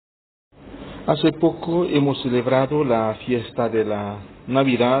Hace poco hemos celebrado la fiesta de la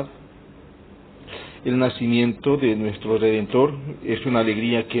Navidad, el nacimiento de nuestro Redentor. Es una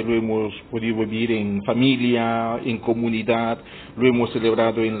alegría que lo hemos podido vivir en familia, en comunidad, lo hemos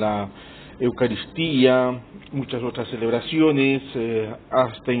celebrado en la Eucaristía, muchas otras celebraciones,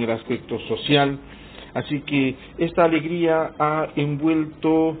 hasta en el aspecto social. Así que esta alegría ha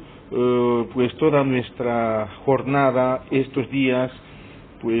envuelto pues toda nuestra jornada, estos días.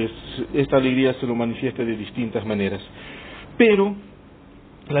 Pues esta alegría se lo manifiesta de distintas maneras. Pero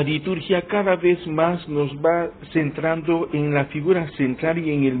la liturgia cada vez más nos va centrando en la figura central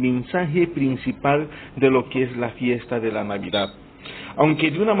y en el mensaje principal de lo que es la fiesta de la Navidad. Aunque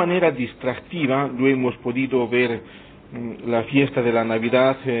de una manera distractiva lo hemos podido ver, la fiesta de la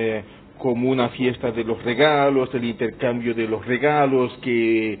Navidad como una fiesta de los regalos, del intercambio de los regalos,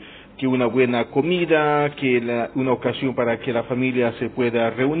 que una buena comida, una ocasión para que la familia se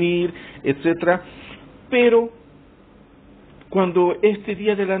pueda reunir, etcétera. Pero cuando este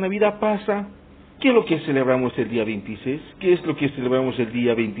día de la Navidad pasa, ¿qué es lo que celebramos el día 26? ¿Qué es lo que celebramos el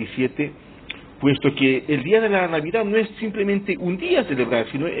día 27? Puesto que el día de la Navidad no es simplemente un día a celebrar,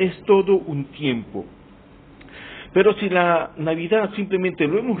 sino es todo un tiempo. Pero si la Navidad simplemente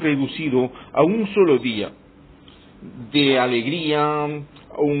lo hemos reducido a un solo día de alegría,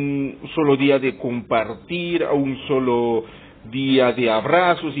 a un solo día de compartir, a un solo día de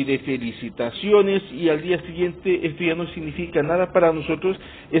abrazos y de felicitaciones, y al día siguiente esto ya no significa nada para nosotros,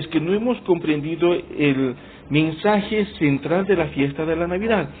 es que no hemos comprendido el mensaje central de la fiesta de la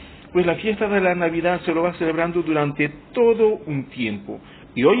Navidad. Pues la fiesta de la Navidad se lo va celebrando durante todo un tiempo,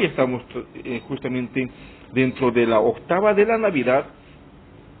 y hoy estamos justamente dentro de la octava de la Navidad,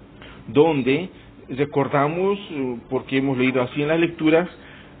 donde recordamos, porque hemos leído así en las lecturas,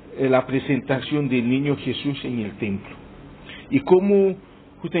 la presentación del niño Jesús en el templo. Y cómo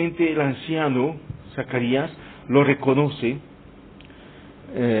justamente el anciano Zacarías lo reconoce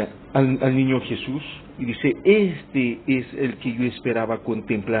al niño Jesús y dice: este es el que yo esperaba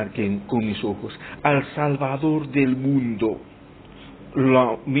contemplar con mis ojos, al Salvador del mundo.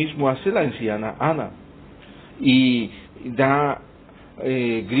 Lo mismo hace la anciana Ana y da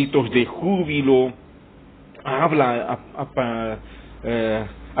gritos de júbilo, habla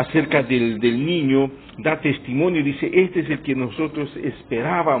acerca del niño, da testimonio, dice: este es el que nosotros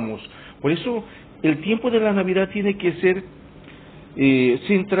esperábamos. Por eso el tiempo de la Navidad tiene que ser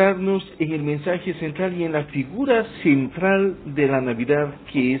centrarnos en el mensaje central y en la figura central de la Navidad,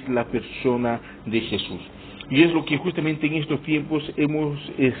 que es la persona de Jesús. Y es lo que justamente en estos tiempos hemos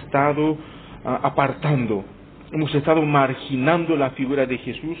estado apartando. Hemos estado marginando la figura de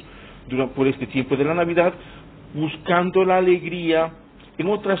Jesús por este tiempo de la Navidad, buscando la alegría en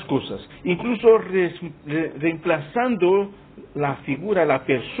otras cosas, incluso reemplazando la figura, la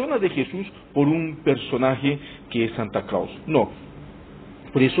persona de Jesús por un personaje que es Santa Claus. No,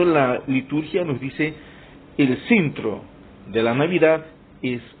 por eso la liturgia nos dice: el centro de la Navidad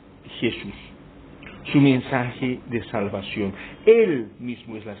es Jesús, su mensaje de salvación. Él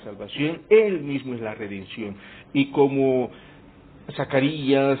mismo es la salvación, Él mismo es la redención. Y como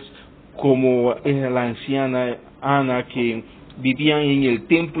Zacarías, como la anciana Ana, que vivían en el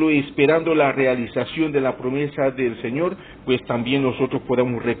templo esperando la realización de la promesa del Señor, pues también nosotros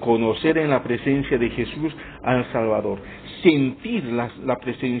podemos reconocer en la presencia de Jesús al Salvador, sentir la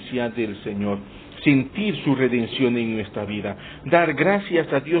presencia del Señor, sentir su redención en nuestra vida, dar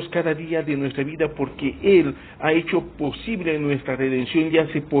gracias a Dios cada día de nuestra vida, porque Él ha hecho posible nuestra redención y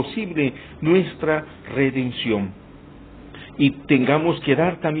hace posible nuestra redención. Y tengamos que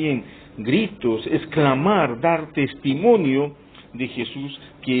dar también gritos, exclamar, dar testimonio de Jesús,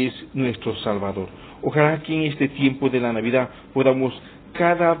 que es nuestro Salvador. Ojalá que en este tiempo de la Navidad podamos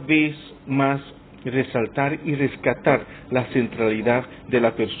cada vez más resaltar y rescatar la centralidad de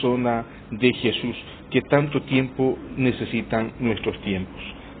la persona de Jesús, que tanto tiempo necesitan nuestros tiempos.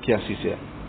 Que así sea.